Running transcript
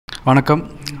வணக்கம்.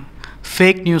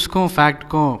 ஃபேக் நியூஸ்க்கும்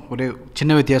ஃபேக்ட்க்கும் ஒரு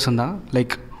சின்ன வித்தியாசம் தான்.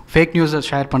 லைக் ஃபேக் நியூஸை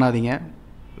ஷேர் பண்ணாதீங்க,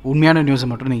 உண்மையான நியூஸை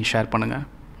மட்டும் நீங்கள் ஷேர் பண்ணுங்கள்.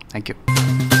 தேங்க்யூ.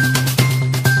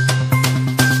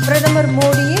 பிரதமர்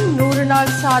மோடியின் 100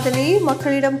 நாள் சாதனையை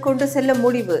மக்களிடம் கொண்டு செல்ல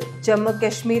முடிவு. ஜம்மு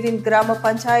காஷ்மீரின் கிராம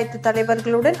பஞ்சாயத்து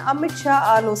தலைவர்களுடன் அமித்ஷா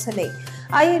ஆலோசனை.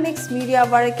 INX மீடியா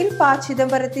வழக்கில் ப.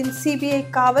 சிதம்பரத்தின் CBI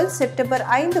காவல் செப்டம்பர்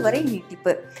 5 வரை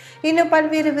நீட்டிப்பு. இன்னும்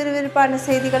பல்வேறு விறுவிறுப்பான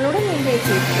செய்திகளுடன் இன்றைய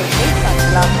செய்திகளை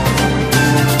பார்க்கலாம்.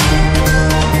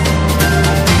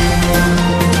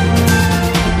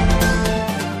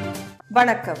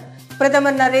 வணக்கம்.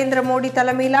 பிரதமர் நரேந்திர மோடி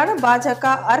தலைமையிலான பாஜக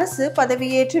அரசு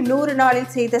பதவியேற்று 100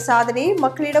 நாளில் செய்த சாதனையை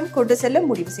மக்களிடம் கொண்டு செல்ல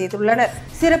முடிவு செய்துள்ளனர்.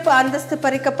 சிறப்பு அந்தஸ்து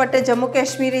பறிக்கப்பட்ட ஜம்மு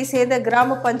காஷ்மீரை சேர்ந்த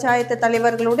கிராம பஞ்சாயத்து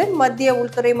தலைவர்களுடன் மத்திய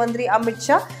உள்துறை மந்திரி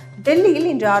அமித்ஷா டெல்லியில்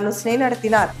இன்று ஆலோசனை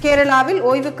நடத்தினார். கேரளாவில்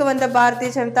ஓய்வுக்கு வந்த பாரதிய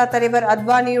ஜனதா தலைவர்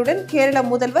அத்வானியுடன் கேரள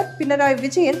முதல்வர் பினராயி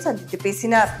விஜயன் சந்தித்து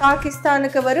பேசினார்.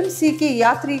 பாகிஸ்தானுக்கு வரும் சீக்கிய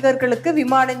யாத்ரீகர்களுக்கு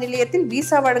விமான நிலையத்தில்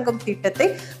விசா வழங்கும் திட்டத்தை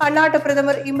அந்நாட்டு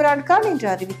பிரதமர் இம்ரான்கான் இன்று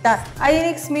அறிவித்தார்.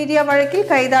 INX மீடியா வழக்கில்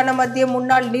கைதான மத்திய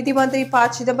முன்னாள் நிதி மந்திரி ப.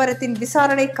 சிதம்பரத்தின்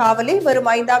விசாரணை காவலை வரும்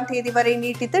 5ஆம் தேதி வரை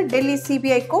நீட்டித்து டெல்லி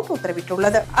CBI கோர்ட்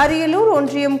உத்தரவிட்டுள்ளது. அரியலூர்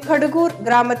ஒன்றியம் கடுகூர்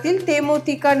கிராமத்தில்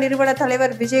தேமுதிக நிறுவன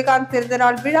தலைவர் விஜயகாந்த்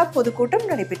பிறந்தநாள் விழா பொதுக்கூட்டம்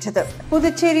நடைபெற்றது.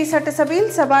 புதுச்சேரி சட்டசபையில்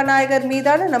சபாநாயகர்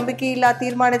மீதான நம்பிக்கையில்லா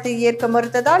தீர்மானத்தை ஏற்க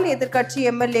மறுத்ததால் எதிர்க்கட்சி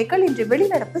MLAக்கள் இன்று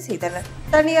வெளிநடப்பு செய்தனர்.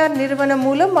 தனியார் நிறுவனம்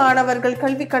மூலம் மாணவர்கள்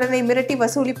கல்வி கடனை மிரட்டி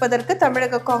வசூலிப்பதற்கு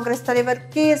தமிழக காங்கிரஸ் தலைவர்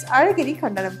KS அழகிரி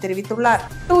கண்டனம் தெரிவித்துள்ளார்.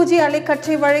 2G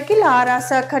அலைக்கற்றை வழக்கில்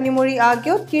ஆராசா, கனிமொழி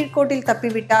ஆகியோர் கீழ்கோர்ட்டில்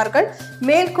தப்பிவிட்டார்கள்.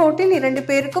 மேல்கோர்ட்டில் 2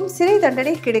 பேருக்கும் சிறை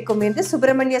தண்டனை கிடைக்கும் என்று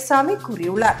சுப்பிரமணியசாமி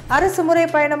கூறியுள்ளார். அரசு முறை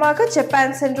பயணமாக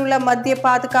ஜப்பான் சென்றுள்ள மத்திய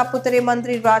பாதுகாப்புத்துறை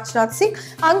மந்திரி ராஜ்நாத் சிங்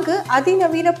அங்கு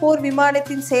அதிநவீன போர்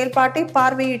விமானத்தின் செயல்பாட்டை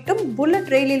பார்வையிட்டும் புல்லட்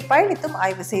ரயிலில் பயணித்தும்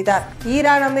ஆய்வு செய்தார்.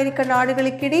 ஈரான் அமெரிக்க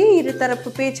நாடுகளுக்கிடையே இருதரப்பு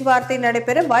பேச்சுவார்த்தை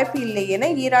நடைபெற வாய்ப்பு இல்லை என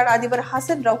ஈரான் அதிபர்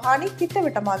ஹசன் ரௌஹானி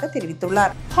திட்டவட்டமாக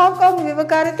தெரிவித்துள்ளார். ஹாங்காங்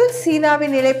விவகாரத்தில்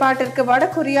சீனாவின் நிலைப்பாட்டிற்கு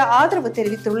வடகொரியா ஆதரவு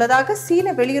தெரிவித்துள்ளதாக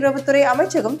சீன வெளியுறவுத்துறை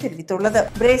அமைச்சகம் தெரிவித்துள்ளது.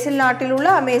 பிரேசில் நாட்டில் உள்ள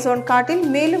அமேசான் காட்டில்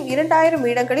மேலும் 2000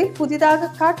 இடங்களில்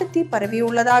புதிதாக காட்டுத்தீ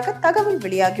பரவியுள்ளதாக தகவல்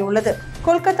வெளியாகியுள்ளது.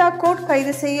 கொல்கத்தா கோர்ட்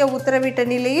கைது செய்ய உத்தரவிட்ட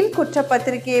நிலையில்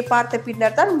குற்றப்பத்திரிகையை பார்த்த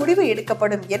பின்னர் தான் முடிவு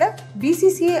எடுக்கப்படும் என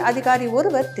BCCI அதிகாரி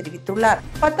ஒருவர் தெரிவித்துள்ளார்.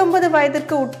 19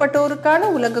 வயதிற்கு உட்பட்டோருக்கான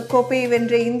உலக கோப்பையை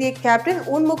வென்ற இந்திய கேப்டன்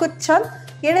உன்முகத் சந்த்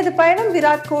எனது பயணம்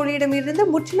விராட் கோலியிடம் இருந்து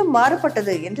முற்றிலும்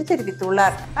மாறுபட்டது என்று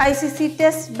தெரிவித்துள்ளார். ICC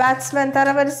டெஸ்ட் பேட்ஸ்மேன்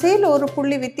தரவரிசையில் 1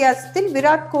 புள்ளி வித்தியாசத்தில்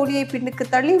விராட் கோலியை பின்னுக்கு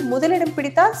தள்ளி முதலிடம்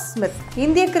பிடித்தார் ஸ்மித்.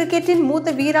 இந்திய கிரிக்கெட்டின்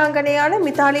மூத்த வீராங்கனையான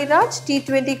மிதாலி ராஜ்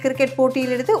T20 கிரிக்கெட்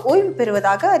போட்டியிலிருந்து ஓய்வு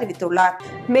பெறுவதாக அறிவித்துள்ளார்.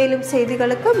 மேலும்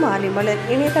செய்திகளுக்கு மாலைமலர்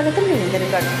இணையதளத்தில்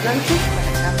இணைந்திருங்கள். நன்றி.